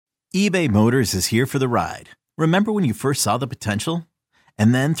eBay Motors is here for the ride. Remember when you first saw the potential?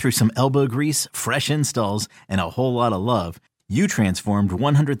 And then through some elbow grease, fresh installs, and a whole lot of love, you transformed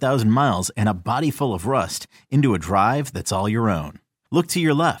 100,000 miles and a body full of rust into a drive that's all your own. Look to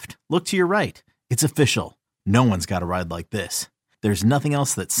your left. Look to your right. It's official. No one's got a ride like this. There's nothing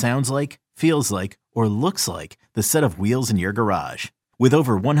else that sounds like, feels like, or looks like the set of wheels in your garage. With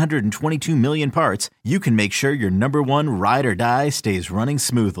over 122 million parts, you can make sure your number one ride or die stays running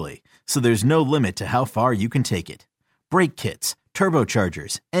smoothly. So there's no limit to how far you can take it. Brake kits,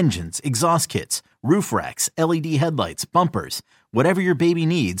 turbochargers, engines, exhaust kits, roof racks, LED headlights, bumpers, whatever your baby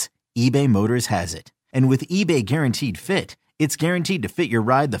needs, eBay Motors has it. And with eBay Guaranteed Fit, it's guaranteed to fit your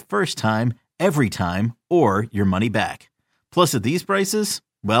ride the first time, every time, or your money back. Plus at these prices,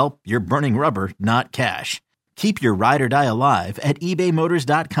 well, you're burning rubber, not cash. Keep your ride or die alive at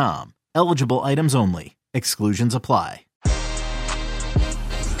ebaymotors.com. Eligible items only. Exclusions apply.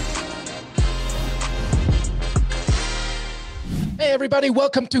 Hey everybody,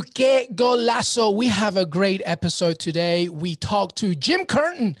 welcome to Que Golazo. We have a great episode today. We talk to Jim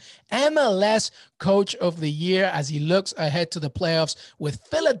Curtin, MLS Coach of the Year, as he looks ahead to the playoffs with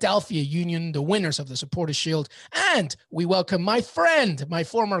Philadelphia Union, the winners of the Supporters Shield. And we welcome my friend, my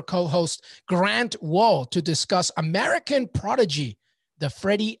former co-host, Grant Wall, to discuss American Prodigy, the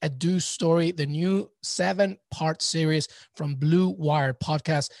Freddie Adu story, the new 7-part series from Blue Wire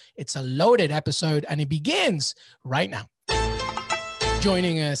podcast. It's a loaded episode and it begins right now.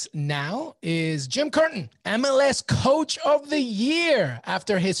 Joining us now is Jim Curtin, MLS Coach of the Year.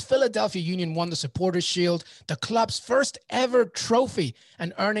 After his Philadelphia Union won the Supporters Shield, the club's first ever trophy,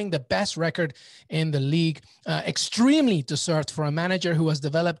 and earning the best record in the league. Extremely deserved for a manager who has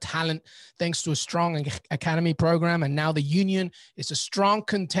developed talent thanks to a strong academy program. And now the Union is a strong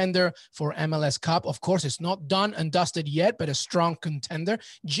contender for MLS Cup. Of course, it's not done and dusted yet, but a strong contender.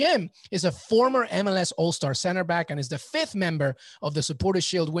 Jim is a former MLS All-Star center back and is the 5th member of the Supporters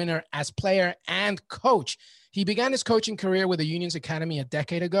Shield winner as player and coach. He began his coaching career with the Union's Academy a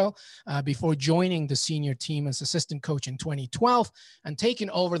decade ago before joining the senior team as assistant coach in 2012 and taking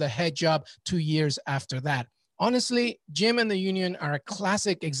over the head job 2 years after that. Honestly, Jim and the Union are a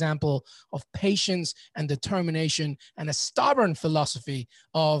classic example of patience and determination and a stubborn philosophy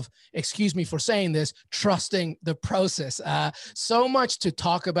of, excuse me for saying this, trusting the process. So much to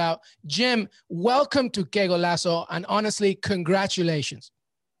talk about. Jim, welcome to Que Golazo, and honestly, congratulations.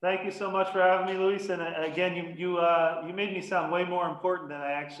 Thank you so much for having me, Luis. And again, you made me sound way more important than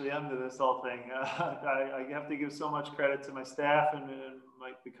I actually am to this whole thing. I have to give so much credit to my staff and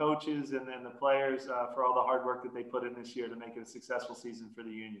the coaches and the players for all the hard work that they put in this year to make it a successful season for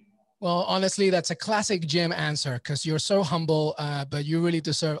the Union. Well, honestly, that's a classic Jim answer because you're so humble, but you really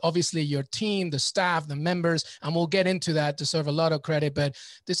deserve, obviously, your team, the staff, the members, and we'll get into that, deserve a lot of credit. But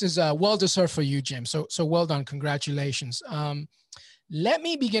this is well-deserved for you, Jim. So well done. Congratulations. Let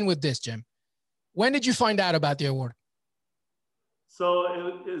me begin with this, Jim. When did you find out about the award?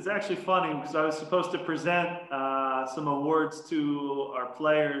 So it was actually funny because I was supposed to present some awards to our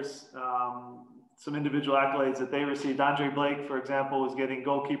players, some individual accolades that they received. Andre Blake, for example, was getting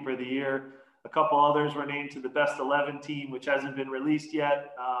goalkeeper of the year. A couple others were named to the best 11 team, which hasn't been released yet.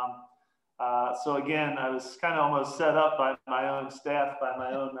 So again, I was kind of almost set up by my own staff, by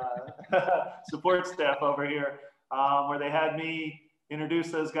my own support staff over here, where they had me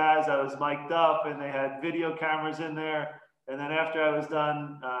introduce those guys. I was mic'd up and they had video cameras in there. And then after I was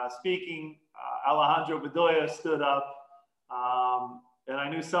done speaking, Alejandro Bedoya stood up and I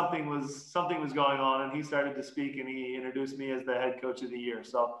knew something was going on, and he started to speak and he introduced me as the head coach of the year.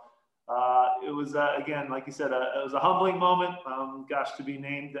 So it was, again, like you said, it was a humbling moment. To be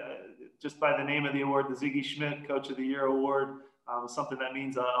named just by the name of the award, the Ziggy Schmidt Coach of the Year Award, something that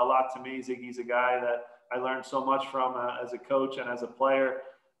means a lot to me. Ziggy's a guy that I learned so much from as a coach and as a player.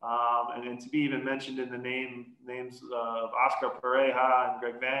 And to be even mentioned in the names of Oscar Pareja and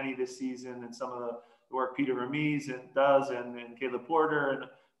Greg Vanney this season, and some of the work Peter Ramiz does, and Caleb Porter, and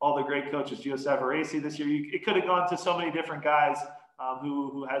all the great coaches, Gio Savarese this year. It could have gone to so many different guys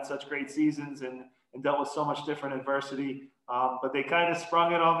who had such great seasons and dealt with so much different adversity. But they kind of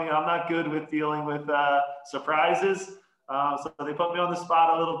sprung it on me. I'm not good with dealing with surprises. So they put me on the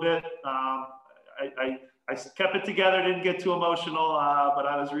spot a little bit. I kept it together, didn't get too emotional, but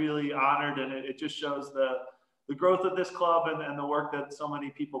I was really honored, and it just shows the growth of this club and the work that so many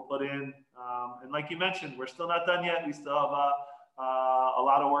people put in. And like you mentioned, we're still not done yet. We still have a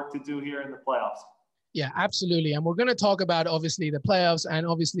lot of work to do here in the playoffs. Yeah, absolutely. And we're going to talk about, obviously, the playoffs and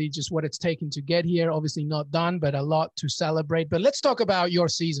obviously just what it's taken to get here. Obviously not done, but a lot to celebrate. But let's talk about your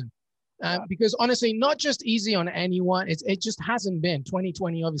season. Because honestly, not just easy on anyone. It just hasn't been.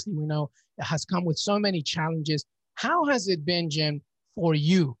 2020, obviously, we know it has come with so many challenges. How has it been, Jim, for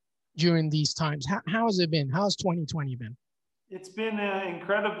you during these times? How has it been? How has 2020 been? It's been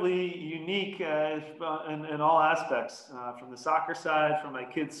incredibly unique in all aspects. From the soccer side, from my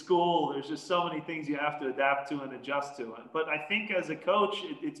kids' school, there's just so many things you have to adapt to and adjust to. But I think as a coach,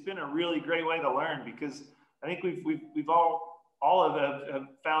 it's been a really great way to learn, because I think we've all have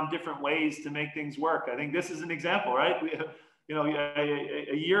found different ways to make things work. I think this is an example, right?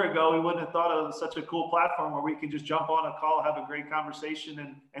 A year ago, we wouldn't have thought of such a cool platform where we can just jump on a call, have a great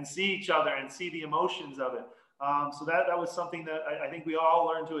conversation, and see each other and see the emotions of it. So that was something that I think we all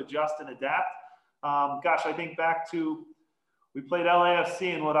learned to adjust and adapt. I think back to, we played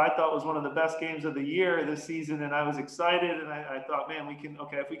LAFC in what I thought was one of the best games of the year this season, and I was excited, and I thought, man,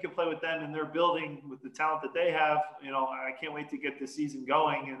 if we can play with them in their building with the talent that they have, I can't wait to get this season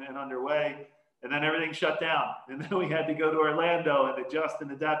going and underway. And then everything shut down, and then we had to go to Orlando and adjust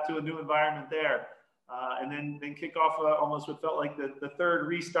and adapt to a new environment there, and then kick off almost what felt like the third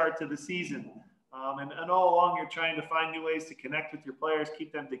restart to the season. And all along, you're trying to find new ways to connect with your players,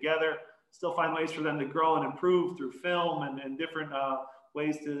 keep them together, still find ways for them to grow and improve through film and different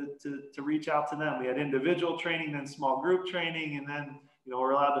ways to reach out to them. We had individual training, then small group training, and then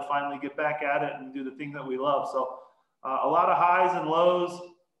we're allowed to finally get back at it and do the thing that we love. So a lot of highs and lows,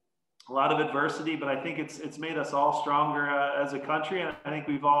 a lot of adversity, but I think it's made us all stronger as a country. And I think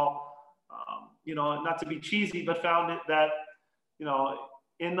we've all, not to be cheesy, but found it that,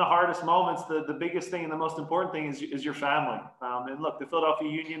 in the hardest moments, the biggest thing and the most important thing is your family. And look, the Philadelphia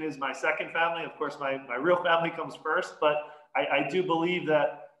Union is my second family. Of course, my real family comes first, but I do believe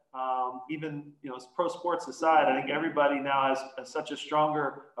that even, pro sports aside, I think everybody now has such a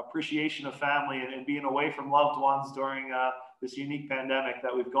stronger appreciation of family and being away from loved ones during this unique pandemic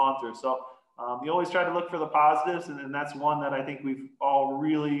that we've gone through. So you always try to look for the positives, and that's one that I think we've all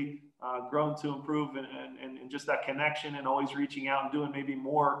really grown to improve, and just that connection, and always reaching out and doing maybe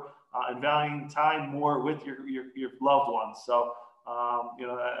more and valuing time more with your loved ones. So,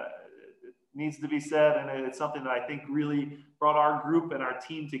 it needs to be said, and it's something that I think really brought our group and our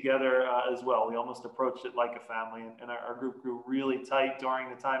team together as well. We almost approached it like a family, and our group grew really tight during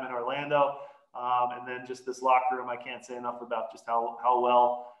the time in Orlando. And then just this locker room, I can't say enough about just how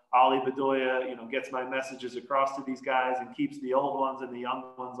well Ali Bedoya, gets my messages across to these guys and keeps the old ones and the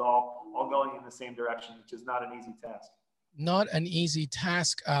young ones all going in the same direction, which is not an easy task. Not an easy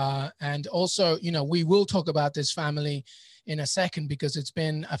task. And also, we will talk about this family in a second, because it's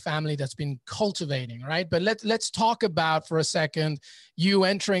been a family that's been cultivating, right? But let's talk about for a second, you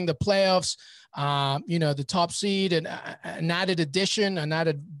entering the playoffs, the top seed, and an added addition, an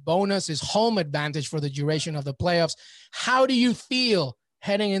added bonus is home advantage for the duration of the playoffs. How do you feel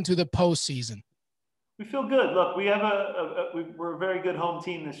heading into the postseason? We feel good. Look, we have we're a very good home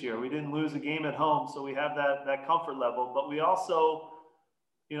team this year. We didn't lose a game at home, so we have that comfort level. But we also,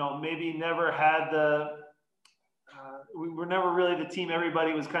 maybe never had we were never really the team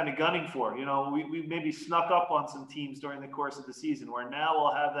everybody was kind of gunning for. We maybe snuck up on some teams during the course of the season, where now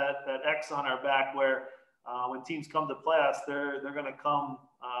we'll have that X on our back, where when teams come to play us, they're going to come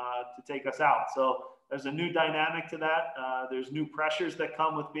to take us out. So there's a new dynamic to that. There's new pressures that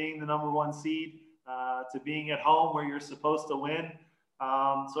come with being the number one seed, to being at home where you're supposed to win.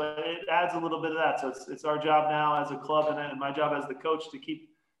 So it adds a little bit of that. So it's our job now as a club, and my job as the coach, to keep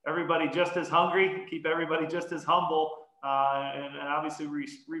everybody just as hungry, keep everybody just as humble. And obviously we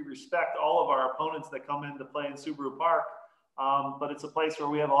respect all of our opponents that come in to play in Subaru Park. But it's a place where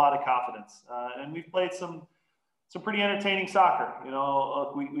we have a lot of confidence. And we've played some pretty entertaining soccer.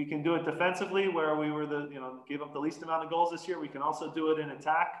 We can do it defensively, where we were gave up the least amount of goals this year. We can also do it in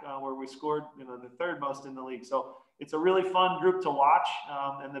attack, where we scored, the third most in the league. So it's a really fun group to watch.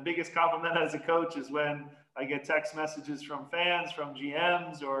 And the biggest compliment as a coach is when I get text messages from fans, from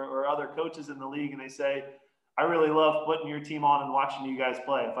GMs or other coaches in the league, and they say, I really love putting your team on and watching you guys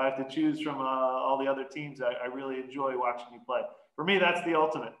play. If I have to choose from all the other teams, I really enjoy watching you play. For me, that's the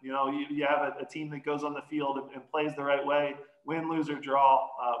ultimate. You have a team that goes on the field and plays the right way, win, lose, or draw.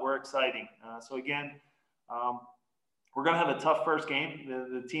 We're exciting. So again, we're going to have a tough first game.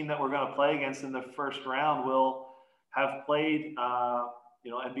 The team that we're going to play against in the first round will have played,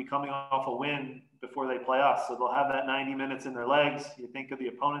 and be coming off a win before they play us. So they'll have that 90 minutes in their legs. You think of the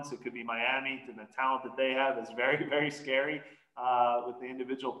opponents, it could be Miami, and the talent that they have is very, very scary with the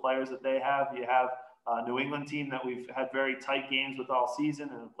individual players that they have. You have a New England team that we've had very tight games with all season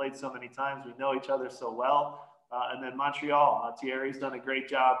and have played so many times. We know each other so well. And then Montreal, Thierry's done a great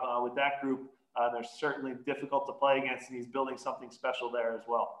job with that group. They're certainly difficult to play against, and he's building something special there as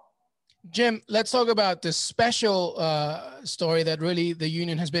well. Jim, let's talk about this special story that really the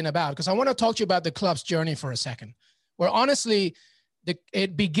union has been about, because I want to talk to you about the club's journey for a second, where honestly,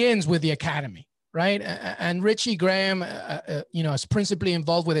 it begins with the academy, right? And Richie Graham, is principally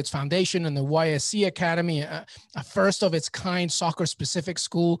involved with its foundation and the YSC Academy, a first of its kind soccer-specific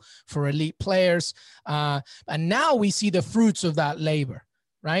school for elite players. And now we see the fruits of that labor,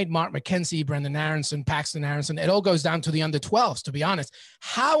 right? Mark McKenzie, Brendan Aronson, Paxton Aronson, it all goes down to the under 12s, to be honest.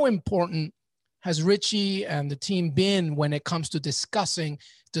 How important has Richie and the team been when it comes to discussing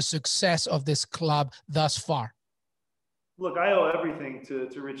the success of this club thus far? Look, I owe everything to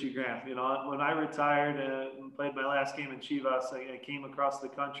Richie Graham. When I retired and played my last game in Chivas, I came across the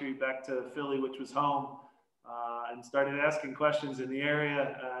country back to Philly, which was home, and started asking questions in the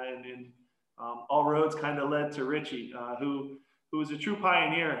area. And all roads kind of led to Richie, who was a true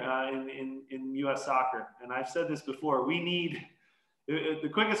pioneer in U.S. soccer. And I've said this before, the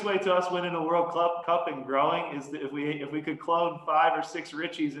quickest way to us winning a World Cup and growing is that if we could clone 5 or 6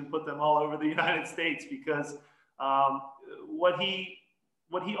 Richies and put them all over the United States, because what he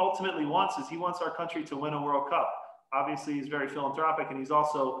ultimately wants is he wants our country to win a World Cup. Obviously, he's very philanthropic, and he's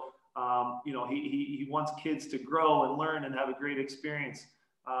also, he wants kids to grow and learn and have a great experience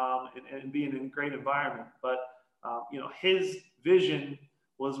and be in a great environment. But, his vision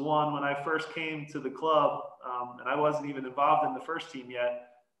was one when I first came to the club, and I wasn't even involved in the first team yet,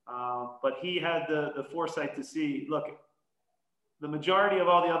 but he had the foresight to see, look, the majority of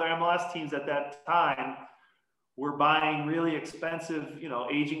all the other MLS teams at that time were buying really expensive,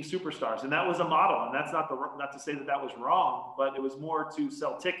 aging superstars. And that was a model. And that's not to say that was wrong, but it was more to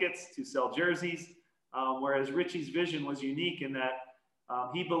sell tickets, to sell jerseys. Whereas Richie's vision was unique in that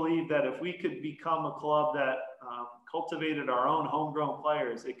he believed that if we could become a club that cultivated our own homegrown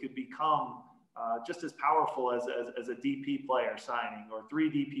players, it could become just as powerful as a DP player signing or 3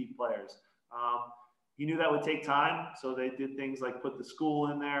 DP players. He knew that would take time. So they did things like put the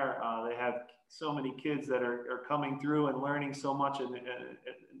school in there. They have so many kids that are coming through and learning so much in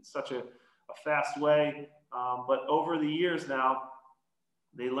such a fast way. But over the years now,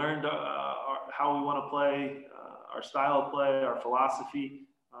 they learned how we want to play, our style of play, our philosophy.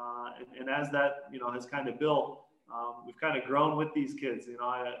 And as that, has kind of built, we've kind of grown with these kids.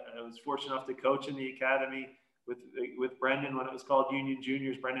 I was fortunate enough to coach in the academy with Brendan when it was called Union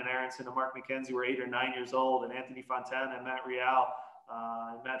Juniors. Brendan Aronson and Mark McKenzie were 8 or 9 years old, and Anthony Fontana and Matt Real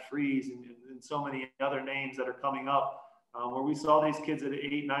and Matt Freeze and so many other names that are coming up, where we saw these kids at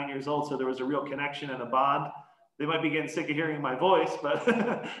 8, 9 years old. So there was a real connection and a bond. They might be getting sick of hearing my voice, but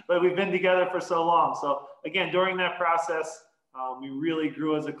but we've been together for so long. So again, during that process, we really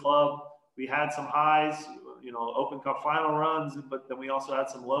grew as a club. We had some highs, Open Cup final runs, but then we also had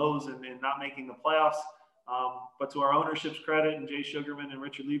some lows and not making the playoffs. But to our ownership's credit, and Jay Sugarman and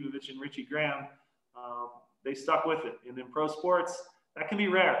Richard Leibovich and Richie Graham, they stuck with it. And in pro sports, that can be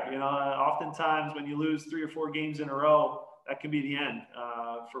rare. Oftentimes when you lose 3 or 4 games in a row, that can be the end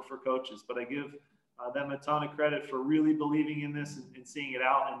for coaches. But I give them a ton of credit for really believing in this and seeing it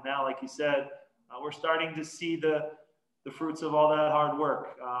out. And now, like you said, we're starting to see the fruits of all that hard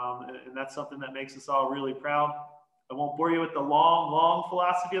work. And that's something that makes us all really proud. I won't bore you with the long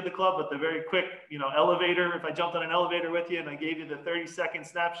philosophy of the club, but the very quick, elevator. If I jumped on an elevator with you and I gave you the 30-second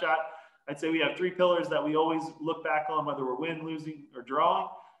snapshot, I'd say we have 3 pillars that we always look back on, whether we're winning, losing, or drawing.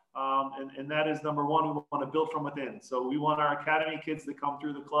 And that is, number one, we want to build from within. So we want our academy kids to come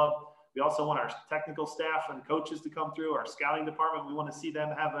through the club. We also want our technical staff and coaches to come through, our scouting department. We want to see them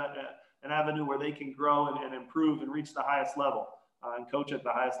have an avenue where they can grow and improve and reach the highest level and coach at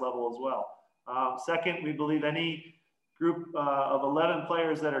the highest level as well. Second, we believe any group of 11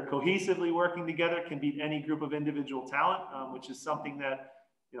 players that are cohesively working together can beat any group of individual talent, which is something that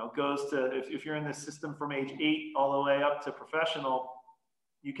goes to, if you're in this system from age 8 all the way up to professional,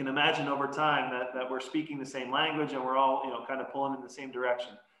 you can imagine over time that we're speaking the same language and we're all kind of pulling in the same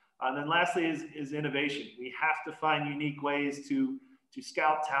direction. And then lastly is innovation. We have to find unique ways to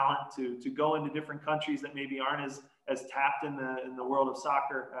scout talent, to go into different countries that maybe aren't as tapped in the world of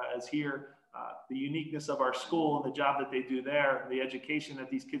soccer as here. The uniqueness of our school and the job that they do there, the education that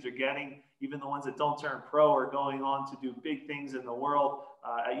these kids are getting, even the ones that don't turn pro are going on to do big things in the world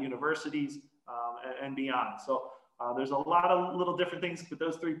at universities and beyond. So there's a lot of little different things, but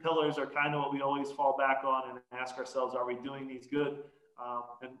those 3 pillars are kind of what we always fall back on and ask ourselves, are we doing these good?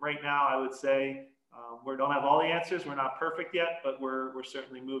 And right now, I would say we don't have all the answers. We're not perfect yet, but we're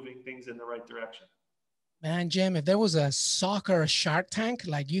certainly moving things in the right direction. Man, Jim, if there was a soccer Shark Tank,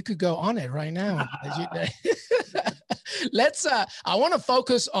 you could go on it right now. Let's, I want to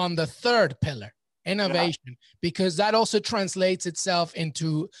focus on the 3rd pillar, Innovation, because that also translates itself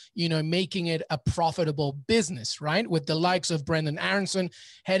into, making it a profitable business, right? With the likes of Brendan Aronson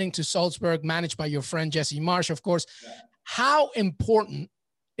heading to Salzburg, managed by your friend Jesse Marsh, of course. Yeah. How important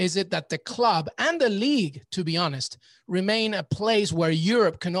is it that the club and the league, to be honest, remain a place where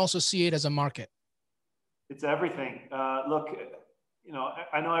Europe can also see it as a market? It's everything. Look,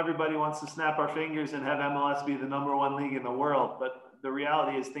 I know everybody wants to snap our fingers and have MLS be the #1 league in the world, but the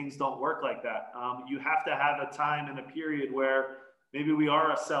reality is things don't work like that. You have to have a time and a period where maybe we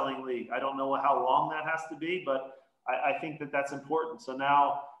are a selling league. I don't know how long that has to be, but I think that that's important. So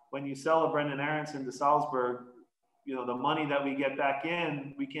now when you sell a Brendan Aronson to Salzburg, the money that we get back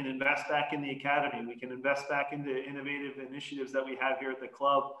in, we can invest back in the academy. We can invest back into innovative initiatives that we have here at the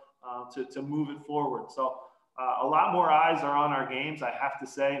club to move it forward. So a lot more eyes are on our games. I have to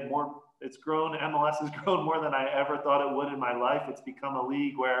say, it's grown. MLS has grown more than I ever thought it would in my life. It's become a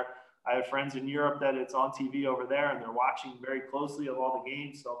league where I have friends in Europe that it's on TV over there, and they're watching very closely of all the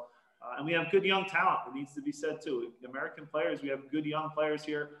games. So, and we have good young talent. It needs to be said too. American players, we have good young players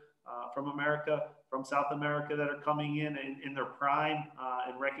here from America, from South America that are coming in their prime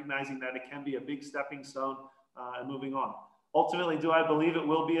and recognizing that it can be a big stepping stone and moving on. Ultimately, do I believe it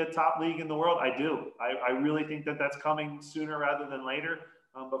will be a top league in the world? I do. I really think that that's coming sooner rather than later.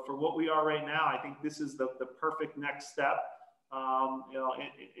 But for what we are right now, I think this is the perfect next step,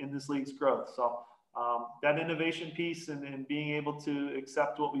 in this league's growth. So that innovation piece and being able to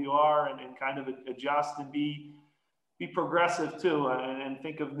accept what we are and kind of adjust and be progressive too, and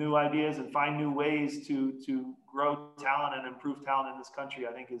think of new ideas and find new ways to grow talent and improve talent in this country,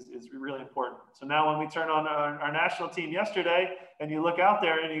 I think is really important. So now when we turn on our national team yesterday and you look out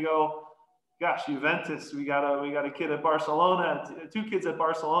there and you go, gosh, Juventus, we got a kid at Barcelona, two kids at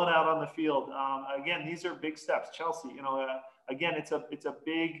Barcelona out on the field. Again, these are big steps. Chelsea, again, it's a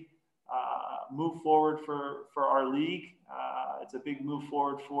big move forward for our league. It's a big move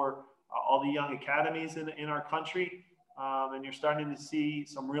forward for all the young academies in our country. And you're starting to see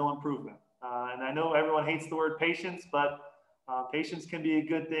some real improvement. And I know everyone hates the word patience, but patience can be a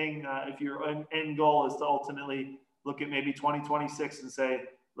good thing if your end goal is to ultimately look at maybe 2026 and say,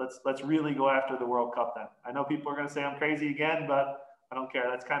 let's really go after the World Cup then. I know people are going to say I'm crazy again, but I don't care.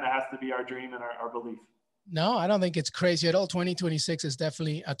 That's kind of has to be our dream and our belief. No, I don't think it's crazy at all. 2026 is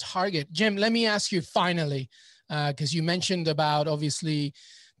definitely a target. Jim, let me ask you finally, because you mentioned about obviously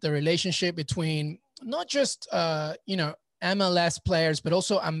the relationship between not just, MLS players, but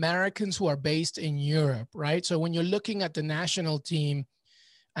also Americans who are based in Europe, right? So when you're looking at the national team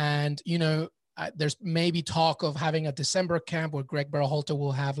and, there's maybe talk of having a December camp where Greg Berhalter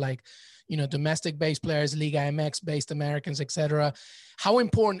will have domestic-based players, Liga MX-based Americans, etc. How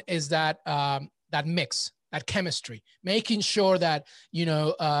important is that that mix, that chemistry, making sure that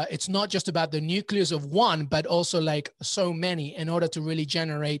it's not just about the nucleus of one, but also like so many in order to really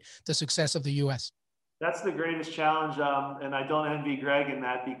generate the success of the U.S.? That's the greatest challenge, and I don't envy Greg in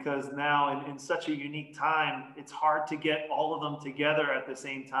that, because now in such a unique time, it's hard to get all of them together at the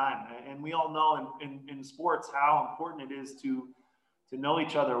same time. And we all know in sports how important it is to know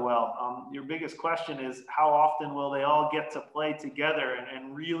each other well. Your biggest question is how often will they all get to play together,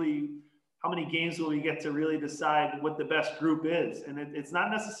 and really how many games will we get to really decide what the best group is? And it's not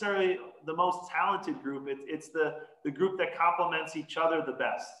necessarily the most talented group. It's the group that complements each other the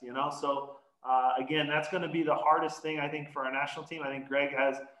best, So again, that's going to be the hardest thing, I think, for our national team. I think Greg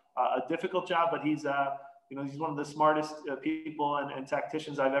has a difficult job, but he's one of the smartest people and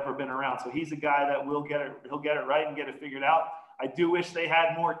tacticians I've ever been around. So he's a guy that will get it. He'll get it right and get it figured out. I do wish they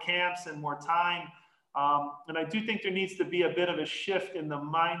had more camps and more time. And I do think there needs to be a bit of a shift in the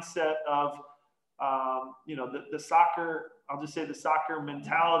mindset of, the soccer, I'll just say the soccer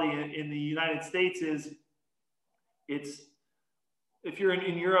mentality in the United States is if you're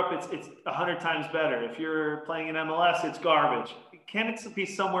in Europe, it's 100 times better. If you're playing in MLS, it's garbage. Can it be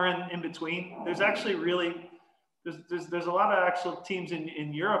somewhere in between? There's actually there's a lot of actual teams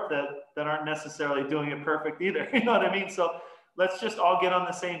in Europe that aren't necessarily doing it perfect either. You know what I mean? So let's just all get on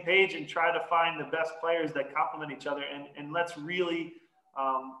the same page and try to find the best players that complement each other. And let's really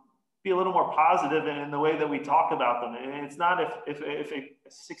be a little more positive in the way that we talk about them. And it's not if a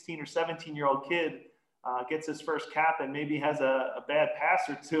 16 or 17-year-old kid gets his first cap and maybe has a bad pass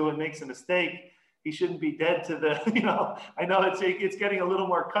or two and makes a mistake, he shouldn't be dead to the, I know it's getting a little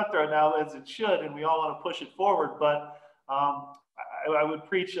more cutthroat now as it should, and we all want to push it forward, but I would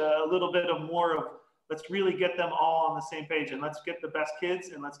preach a little bit of more of let's really get them all on the same page, and let's get the best kids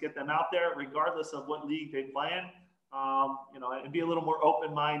and let's get them out there regardless of what league they play in, and be a little more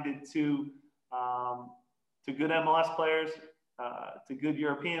open-minded to good MLS players, to good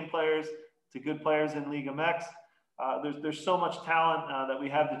European players, to good players in Liga MX. There's so much talent that we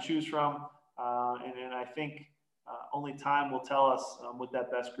have to choose from. And I think only time will tell us what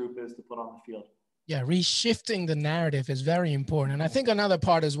that best group is to put on the field. Yeah, reshifting the narrative is very important. And I think another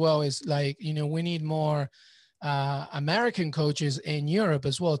part as well is like, we need more American coaches in Europe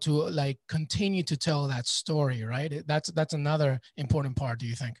as well to like continue to tell that story, right? That's another important part, do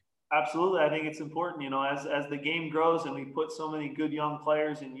you think? Absolutely. I think it's important, as the game grows and we put so many good young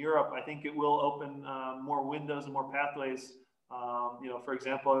players in Europe, I think it will open more windows and more pathways. For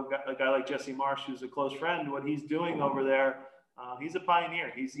example, a guy like Jesse Marsch, who's a close friend, what he's doing over there, he's a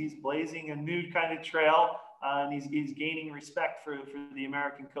pioneer. He's blazing a new kind of trail, and he's gaining respect for the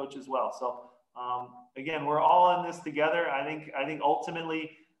American coach as well. So again, we're all in this together. I think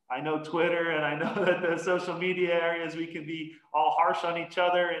ultimately, I know Twitter and I know that the social media areas, we can be all harsh on each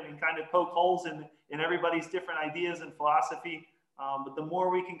other and kind of poke holes in everybody's different ideas and philosophy. But the more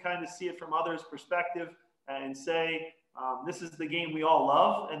we can kind of see it from others' perspective and say, this is the game we all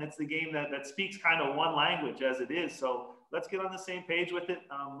love, and it's the game that speaks kind of one language as it is. So let's get on the same page with it.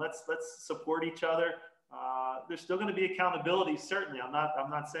 Let's support each other. There's still going to be accountability, certainly. I'm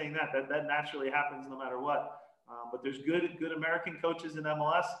not saying that naturally happens no matter what. But there's good American coaches in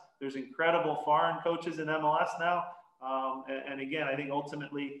MLS. There's incredible foreign coaches in MLS now. And again, I think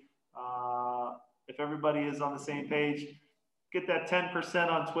ultimately, if everybody is on the same page, get that 10%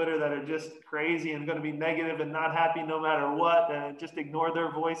 on Twitter that are just crazy and going to be negative and not happy no matter what, and just ignore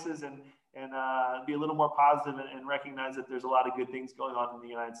their voices and be a little more positive and recognize that there's a lot of good things going on in the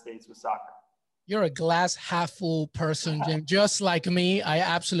United States with soccer. You're a glass half full person, Jim, just like me. I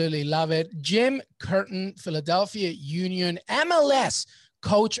absolutely love it. Jim Curtin, Philadelphia Union MLS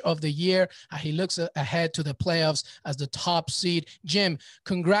Coach of the Year. He looks ahead to the playoffs as the top seed. Jim,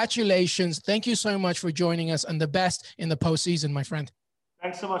 congratulations. Thank you so much for joining us, and the best in the postseason, my friend.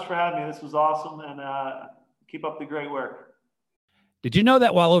 Thanks so much for having me. This was awesome, and keep up the great work. Did you know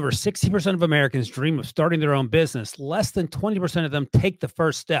that while over 60% of Americans dream of starting their own business, less than 20% of them take the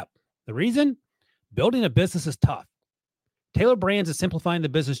first step? The reason? Building a business is tough. Taylor Brands is simplifying the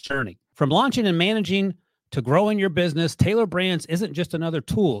business journey. From launching and managing to growing your business, Taylor Brands isn't just another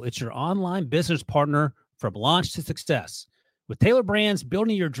tool. It's your online business partner from launch to success. With Taylor Brands,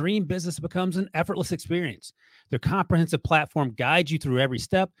 building your dream business becomes an effortless experience. Their comprehensive platform guides you through every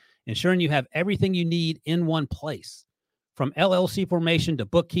step, ensuring you have everything you need in one place. From LLC formation to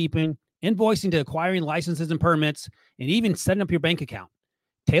bookkeeping, invoicing to acquiring licenses and permits, and even setting up your bank account,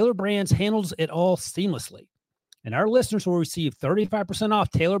 Taylor Brands handles it all seamlessly. And our listeners will receive 35% off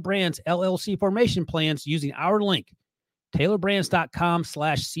Taylor Brands LLC formation plans using our link,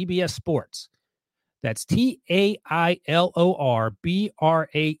 taylorbrands.com/CBS Sports. That's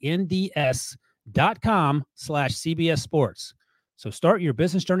TAILORBRANDS.com/CBS Sports. So start your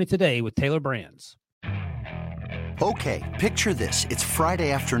business journey today with Taylor Brands. Okay, picture this. It's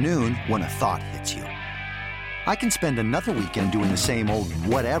Friday afternoon when a thought hits you. I can spend another weekend doing the same old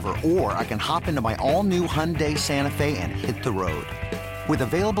whatever, or I can hop into my all-new Hyundai Santa Fe and hit the road. With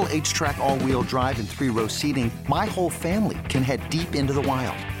available H-Track all-wheel drive and 3-row seating, my whole family can head deep into the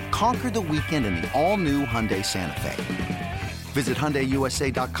wild. Conquer the weekend in the all-new Hyundai Santa Fe. Visit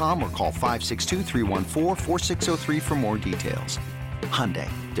HyundaiUSA.com or call 562-314-4603 for more details. Hyundai,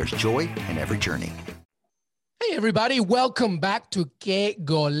 there's joy in every journey. Hey, everybody. Welcome back to Que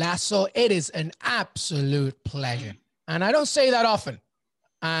Golazo. It is an absolute pleasure. And I don't say that often.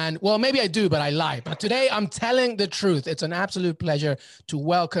 And, well, maybe I do, but I lie. But today I'm telling the truth. It's an absolute pleasure to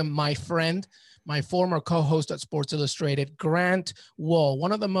welcome my friend, my former co-host at Sports Illustrated, Grant Wahl,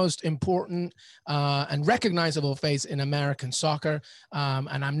 one of the most important and recognizable faces in American soccer.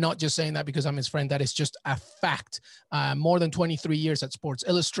 And I'm not just saying that because I'm his friend. That is just a fact. More than 23 years at Sports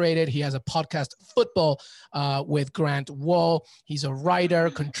Illustrated. He has a podcast, Football with Grant Wahl. He's a writer,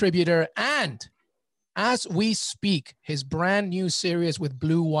 contributor, and as we speak, his brand new series with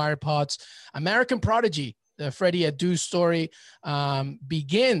Blue Wire Pods, American Prodigy, the Freddie Adu story,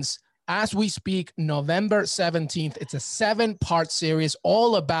 begins as we speak, November 17th. It's a 7-part series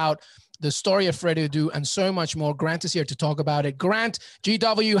all about the story of Freddie Adu and so much more. Grant is here to talk about it. Grant,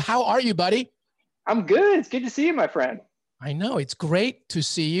 GW, how are you, buddy? I'm good. It's good to see you, my friend. I know. It's great to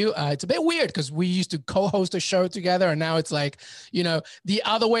see you. It's a bit weird because we used to co-host a show together, and now it's like, you know, the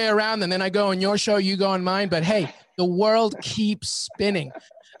other way around. And then I go on your show, you go on mine. But hey, the world keeps spinning.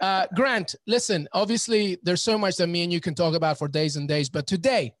 Grant, listen, obviously there's so much that me and you can talk about for days and days, but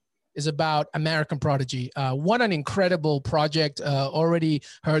today is about American Prodigy. What an incredible project. Already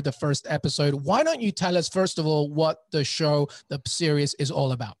heard the first episode. Why don't you tell us, first of all, what the show, the series is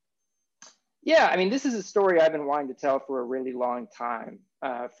all about? Yeah, I mean, this is a story I've been wanting to tell for a really long time,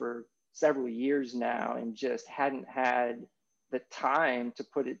 for several years now and just hadn't had the time to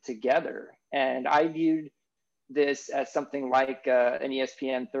put it together. And I viewed this as something like an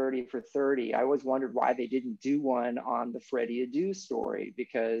ESPN 30 for 30. I always wondered why they didn't do one on the Freddie Adu story,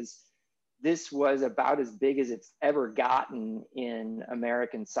 because this was about as big as it's ever gotten in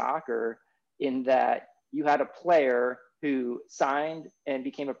American soccer, in that you had a player who signed and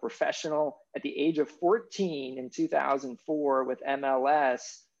became a professional at the age of 14 in 2004 with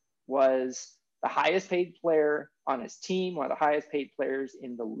MLS, was the highest paid player on his team, one of the highest paid players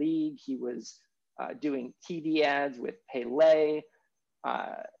in the league. He was doing TV ads with Pele.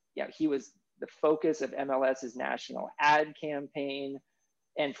 He was the focus of MLS's national ad campaign.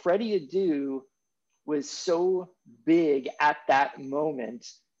 And Freddie Adu was so big at that moment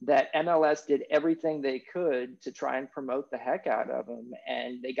that MLS did everything they could to try and promote the heck out of him.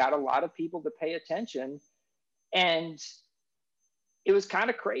 And they got a lot of people to pay attention. And it was kind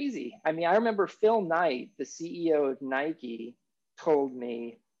of crazy. I mean, I remember Phil Knight, the CEO of Nike, told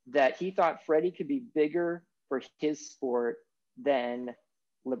me that he thought Freddie could be bigger for his sport than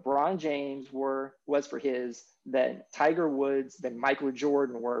LeBron James was for his, than Tiger Woods, than Michael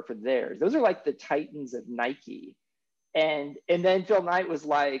Jordan were for theirs. Those are like the titans of Nike. And then Phil Knight was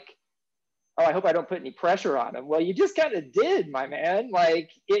like, oh, I hope I don't put any pressure on him. Well, you just kind of did, my man. Like,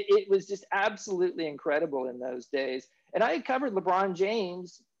 it was just absolutely incredible in those days. And I had covered LeBron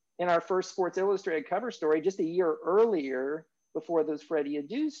James in our first Sports Illustrated cover story just a year earlier, before those Freddie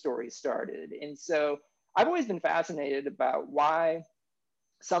Adu stories started. And so I've always been fascinated about why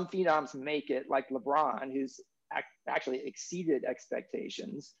some phenoms make it, like LeBron, who's actually exceeded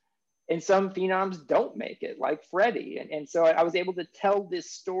expectations, and some phenoms don't make it, like Freddie. And so I was able to tell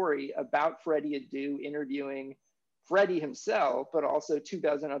this story about Freddie Adu, interviewing Freddie himself, but also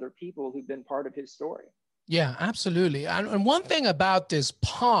 24 other people who've been part of his story. Yeah, absolutely. And one thing about this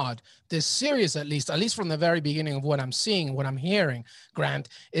pod, this series, at least from the very beginning of what I'm seeing, what I'm hearing, Grant,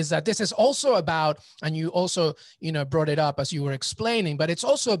 is that this is also about, and you also, brought it up as you were explaining, but it's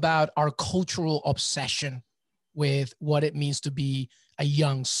also about our cultural obsession with what it means to be a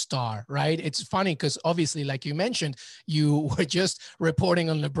young star, right? It's funny because obviously, like you mentioned, you were just reporting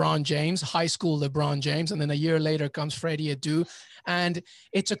on LeBron James, high school LeBron James, and then a year later comes Freddie Adu. And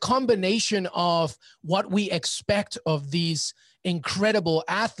it's a combination of what we expect of these incredible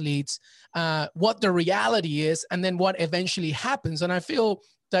athletes, what the reality is, and then what eventually happens. And I feel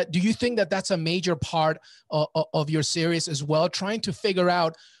that, do you think that that's a major part of your series as well, trying to figure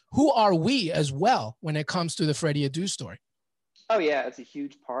out who are we as well when it comes to the Freddie Adu story? Oh yeah, it's a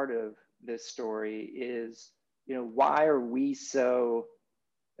huge part of this story is, why are we so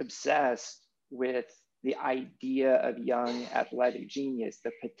obsessed with the idea of young athletic genius,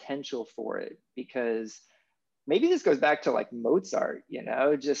 the potential for it? Because maybe this goes back to like Mozart,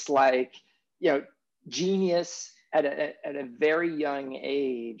 just like, genius at a very young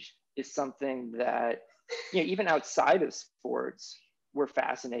age is something that, even outside of sports, we're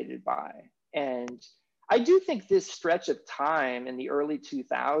fascinated by. And I do think this stretch of time in the early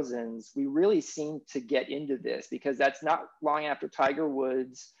 2000s, we really seemed to get into this, because that's not long after Tiger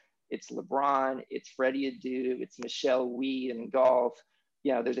Woods. It's LeBron, it's Freddie Adu, it's Michelle Wie in golf.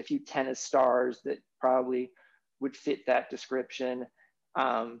 There's a few tennis stars that probably would fit that description.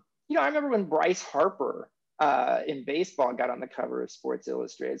 I remember when Bryce Harper in baseball got on the cover of Sports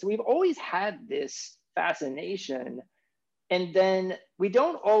Illustrated. So we've always had this fascination. And then we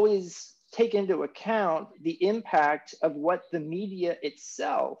don't always take into account the impact of what the media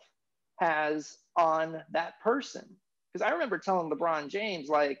itself has on that person. Because I remember telling LeBron James,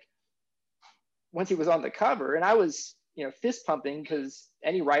 like, once he was on the cover, and I was, fist pumping because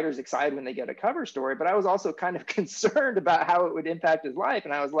any writer's excited when they get a cover story, but I was also kind of concerned about how it would impact his life.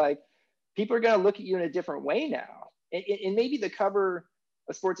 And I was like, people are going to look at you in a different way now. And maybe the cover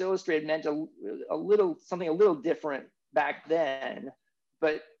of Sports Illustrated meant something a little different back then,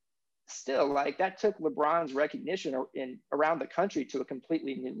 but still, like, that took LeBron's recognition around the country to a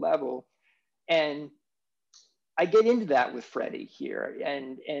completely new level. And I get into that with Freddie here.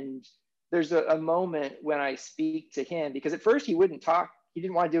 And there's a moment when I speak to him, because at first he wouldn't talk. He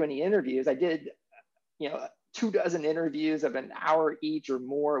didn't want to do any interviews. I did, 24 interviews of an hour each or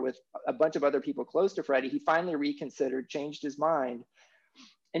more with a bunch of other people close to Freddie. He finally reconsidered, changed his mind.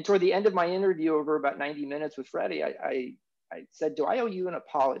 And toward the end of my interview, over about 90 minutes with Freddie, I said, do I owe you an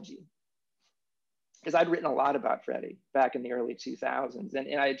apology? Because I'd written a lot about Freddie back in the early 2000s.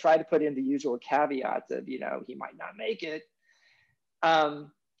 And I tried to put in the usual caveats of, he might not make it.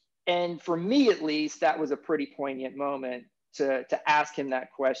 And for me, at least, that was a pretty poignant moment to ask him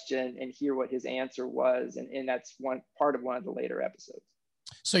that question and hear what his answer was. And that's one part of one of the later episodes.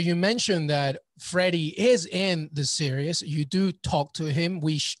 So you mentioned that Freddie is in the series. You do talk to him.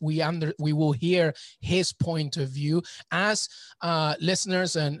 We will hear his point of view as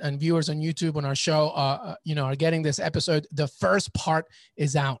listeners and viewers on YouTube on our show. Are getting this episode. The first part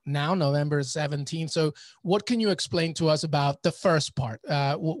is out now, November 17th. So what can you explain to us about the first part?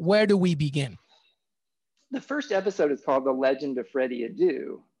 Where do we begin? The first episode is called "The Legend of Freddie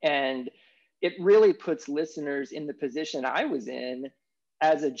Adu," and it really puts listeners in the position I was in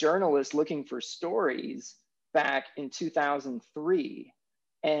as a journalist looking for stories back in 2003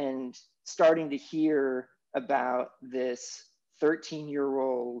 and starting to hear about this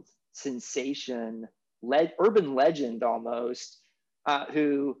 13-year-old sensation, urban legend almost,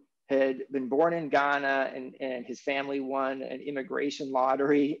 who had been born in Ghana, and his family won an immigration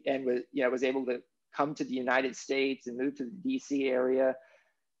lottery and was able to come to the United States and move to the DC area,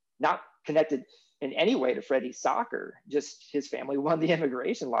 not connected in any way to Freddie's soccer, just his family won the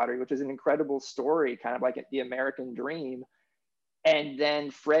immigration lottery, which is an incredible story, kind of like the American dream. And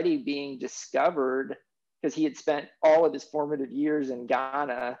then Freddie being discovered, because he had spent all of his formative years in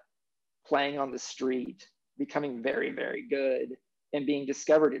Ghana playing on the street, becoming very, very good, and being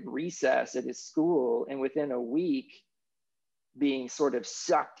discovered at recess at his school. And within a week, being sort of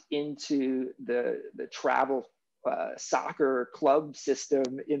sucked into the travel soccer club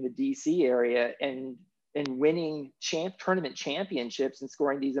system in the DC area and winning tournament championships and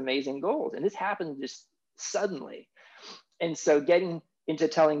scoring these amazing goals. And this happened just suddenly. And so getting into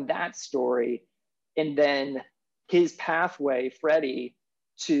telling that story, and then his pathway, Freddie,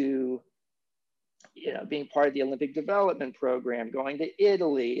 to being part of the Olympic development program, going to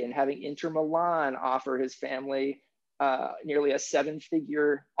Italy and having Inter Milan offer his family nearly a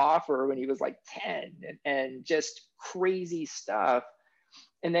 7-figure offer when he was like 10, and just crazy stuff.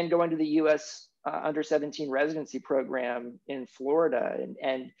 And then going to the US under 17 residency program in Florida.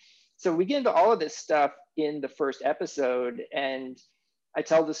 And so we get into all of this stuff in the first episode. And I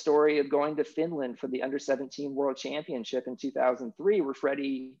tell the story of going to Finland for the under 17 world championship in 2003, where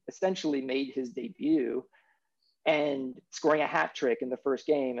Freddie essentially made his debut and scoring a hat trick in the first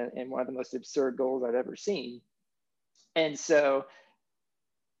game, and one of the most absurd goals I've ever seen. And so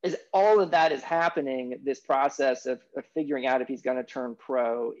as all of that is happening, this process of figuring out if he's going to turn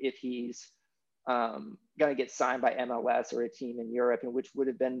pro, if he's going to get signed by MLS or a team in Europe, and which would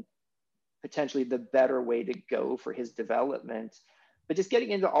have been potentially the better way to go for his development, but just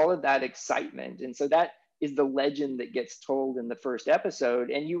getting into all of that excitement. And so that is the legend that gets told in the first episode.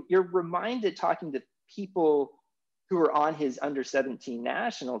 And you're reminded, talking to people who are on his under 17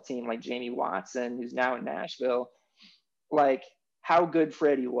 national team, like Jamie Watson, who's now in Nashville, like how good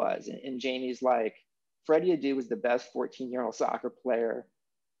Freddie was. And Jamie's like, Freddie Adu was the best 14-year-old soccer player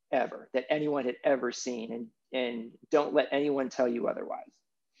ever that anyone had ever seen. And don't let anyone tell you otherwise.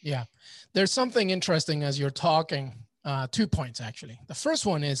 Yeah. There's something interesting as you're talking, 2 points actually. The first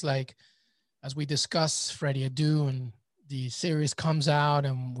one is, like, as we discuss Freddie Adu and the series comes out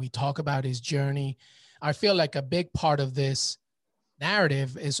and we talk about his journey, I feel like a big part of this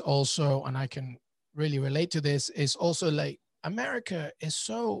narrative is also, and I can really relate to this, is also like America is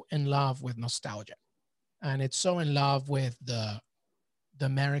so in love with nostalgia, and it's so in love with the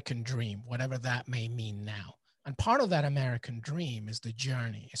American dream, whatever that may mean now. And part of that American dream is the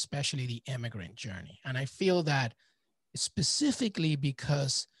journey, especially the immigrant journey. And I feel that specifically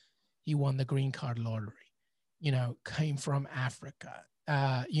because he won the green card lottery, came from Africa,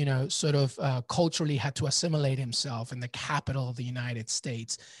 culturally had to assimilate himself in the capital of the United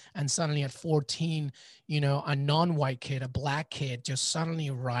States. And suddenly at 14, a non-white kid, a black kid, just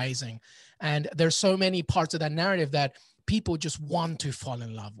suddenly rising. And there's so many parts of that narrative that people just want to fall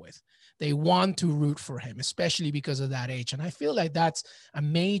in love with. They want to root for him, especially because of that age. And I feel like that's a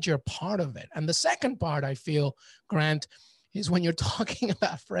major part of it. And the second part, I feel, Grant, is when you're talking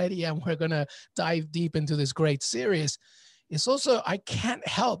about Freddie, and we're going to dive deep into this great series, it's also, I can't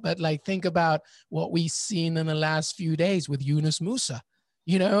help but think about what we've seen in the last few days with Yunus Musah,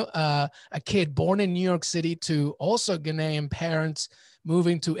 a kid born in New York City to also Ghanaian parents,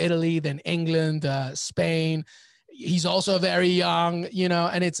 moving to Italy, then England, Spain. He's also very young,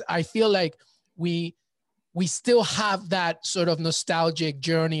 and I feel like we still have that sort of nostalgic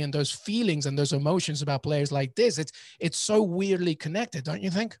journey and those feelings and those emotions about players like this. It's so weirdly connected, don't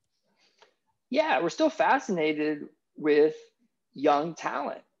you think? Yeah, we're still fascinated with young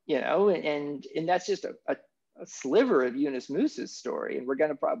talent, and that's just a sliver of Yunus Musah's story. And we're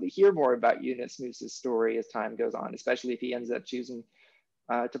going to probably hear more about Yunus Musah's story as time goes on, especially if he ends up choosing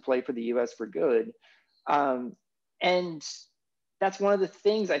to play for the US for good. And that's one of the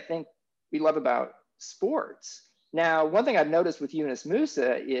things I think we love about sports Now, one thing I've noticed with Yunus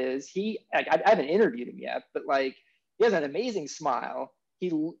Musa is I haven't interviewed him yet, but like he has an amazing smile.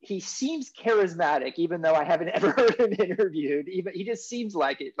 He seems charismatic, even though I haven't ever heard him interviewed. Even he just seems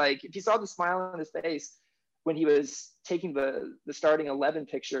like it. Like if you saw the smile on his face when he was taking the starting 11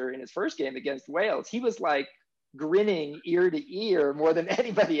 picture in his first game against Wales, he was like grinning ear to ear more than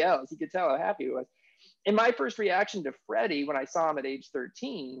anybody else. You could tell how happy he was. And my first reaction to Freddie when I saw him at age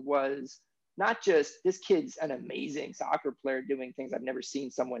 13 was not just this kid's an amazing soccer player doing things I've never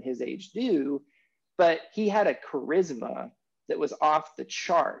seen someone his age do, but he had a charisma that was off the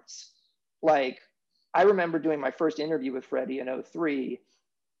charts. Like I remember doing my first interview with Freddie in 2003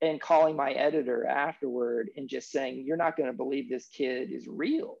 and calling my editor afterward and just saying, you're not going to believe this kid is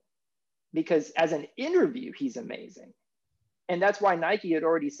real, because as an interview, he's amazing. And that's why Nike had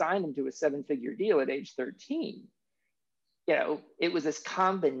already signed him to a 7-figure deal at age 13. You know, it was this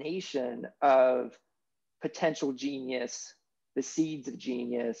combination of potential genius, the seeds of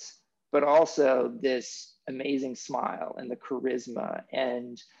genius, but also this amazing smile and the charisma.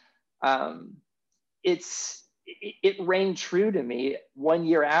 And it rang true to me 1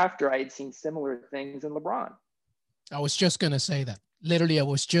 year after I had seen similar things in LeBron. I was just going to say that. Literally, I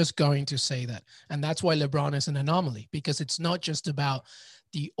was just going to say that. And that's why LeBron is an anomaly, because it's not just about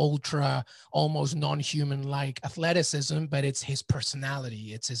the ultra, almost non-human-like athleticism, but it's his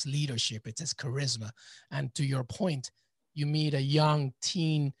personality, it's his leadership, it's his charisma. And to your point, you meet a young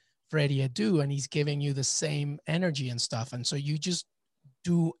teen Freddie Adu, and he's giving you the same energy and stuff. And so you just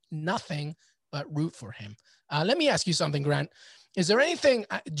do nothing but root for him. Let me ask you something, Grant. Is there anything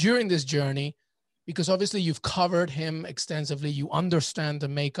during this journey, because obviously you've covered him extensively, you understand the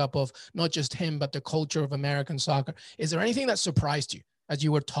makeup of not just him, but the culture of American soccer. Is there anything that surprised you as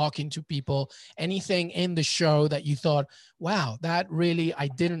you were talking to people? Anything in the show that you thought, wow, that really, I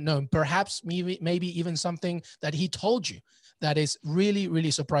didn't know? Perhaps maybe even something that he told you that is really,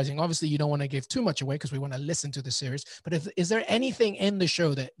 really surprising. Obviously, you don't want to give too much away because we want to listen to the series. But is there anything in the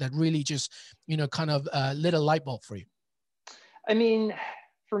show that really just, kind of lit a light bulb for you? I mean,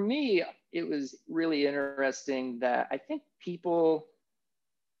 for me, it was really interesting that I think people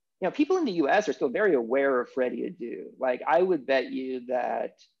in the US are still very aware of Freddie Adu. Like, I would bet you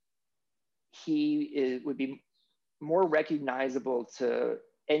that would be more recognizable to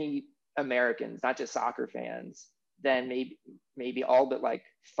any Americans, not just soccer fans, than maybe all but like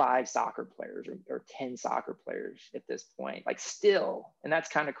 5 soccer players or 10 soccer players at this point, like still. And that's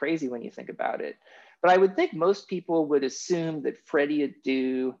kind of crazy when you think about it. But I would think most people would assume that Freddie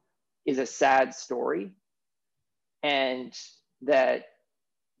Adu is a sad story, and that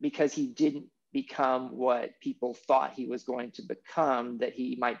because he didn't become what people thought he was going to become, that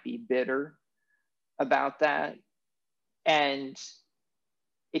he might be bitter about that. And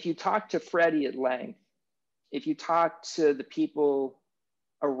if you talk to Freddie at length, if you talk to the people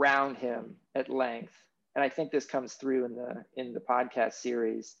around him at length, and I think this comes through in the podcast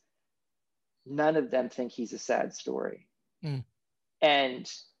series, none of them think he's a sad story.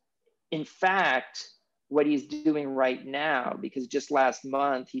 And in fact, what he's doing right now, because just last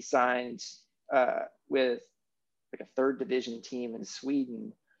month he signed with like a 3rd division team in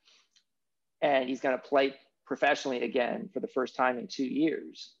Sweden, and he's going to play professionally again for the first time in 2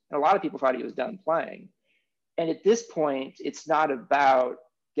 years. And a lot of people thought he was done playing. And at this point, it's not about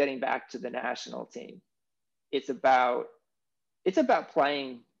getting back to the national team. It's about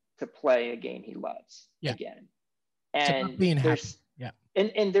playing to play a game he loves again. And being happy.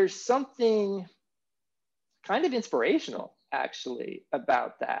 And there's something kind of inspirational actually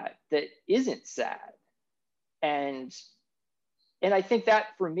about that isn't sad. And I think that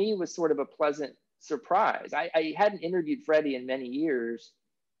for me was sort of a pleasant surprise. I hadn't interviewed Freddie in many years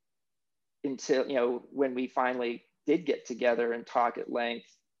until, when we finally did get together and talk at length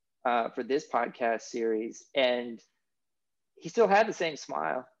for this podcast series. And he still had the same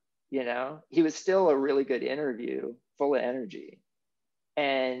smile, he was still a really good interview, full of energy.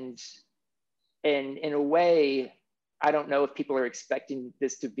 And in a way, I don't know if people are expecting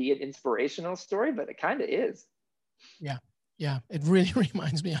this to be an inspirational story, but it kind of is. Yeah. It really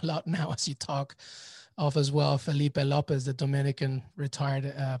reminds me a lot now as you talk of as well, Felipe Lopez, the Dominican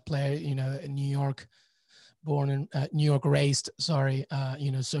retired player, in New York, born in New York, raised, sorry,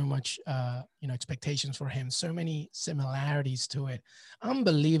 so much, expectations for him, so many similarities to it.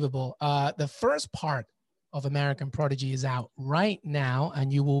 Unbelievable. The first part of American Prodigy is out right now,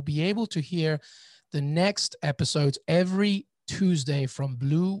 and you will be able to hear the next episodes every Tuesday from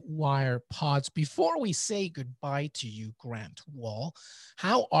Blue Wire Pods. Before we say goodbye to you, Grant Wahl,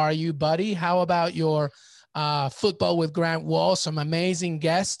 how are you, buddy? How about your Football with Grant Wahl? Some amazing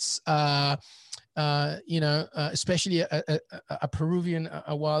guests especially a Peruvian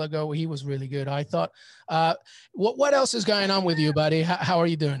a while ago. He was really good, I thought. What else is going on with you, buddy? How are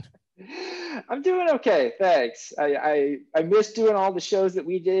you doing? I'm doing okay, thanks. I missed doing all the shows that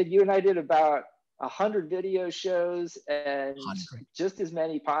we did. You and I did about 100 video shows and 100. just as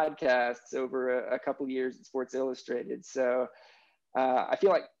many podcasts over a couple of years at Sports Illustrated. So I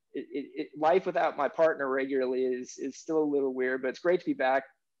feel like life without my partner regularly is still a little weird, but it's great to be back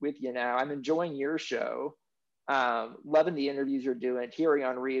with you now. I'm enjoying your show. Loving the interviews you're doing. Thierry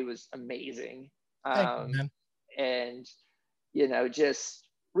Henry was amazing. Thank you, man. And, just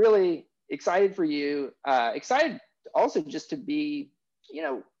really excited for you. Excited also just to be,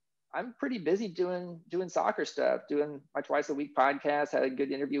 I'm pretty busy doing soccer stuff, doing my twice a week podcast. Had a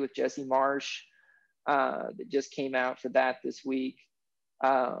good interview with Jesse Marsh that just came out for that this week.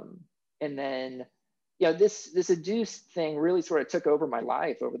 And then, this Adduce thing really sort of took over my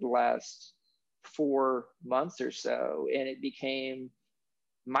life over the last 4 months or so. And it became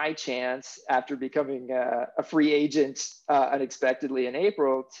my chance after becoming a free agent unexpectedly in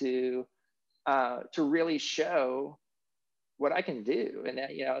April to really show what I can do. And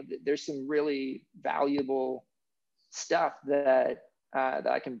there's some really valuable stuff that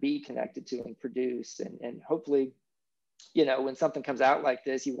I can be connected to and produce. And hopefully, when something comes out like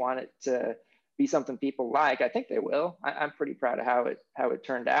this, you want it to be something people like. I think they will. I'm pretty proud of how it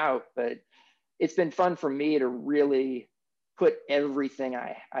turned out, but it's been fun for me to really put everything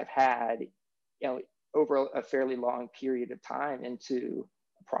I've had, over a fairly long period of time into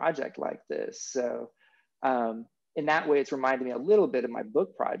a project like this. So, in that way, it's reminded me a little bit of my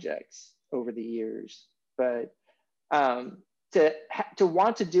book projects over the years. But to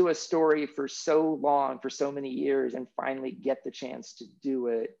want to do a story for so long, for so many years, and finally get the chance to do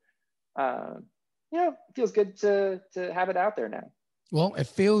it, it feels good to have it out there now. Well, it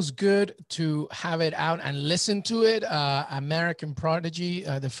feels good to have it out and listen to it. American Prodigy,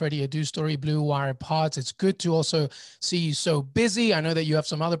 the Freddie Adu story, Blue Wire Pods. It's good to also see you so busy. I know that you have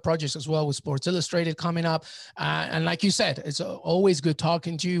some other projects as well with Sports Illustrated coming up. And like you said, it's always good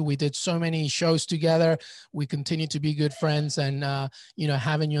talking to you. We did so many shows together. We continue to be good friends. And,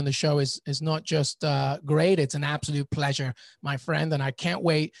 having you on the show is not just great. It's an absolute pleasure, my friend. And I can't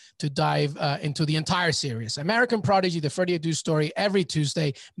wait to dive into the entire series. American Prodigy, the Freddie Adu story, every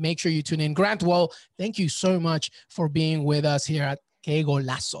Tuesday. Make sure you tune in. Grant Wahl, thank you so much for being with us here at Que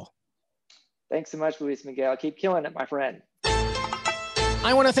Golazo. Thanks so much, Luis Miguel. Keep killing it, my friend.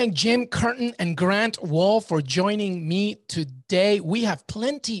 I want to thank Jim Curtin and Grant Wahl for joining me today. We have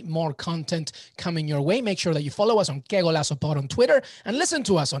plenty more content coming your way. Make sure that you follow us on Que Golazo Pod on Twitter and listen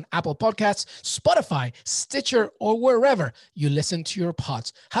to us on Apple Podcasts, Spotify, Stitcher, or wherever you listen to your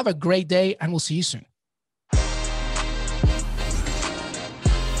pods. Have a great day, and we'll see you soon.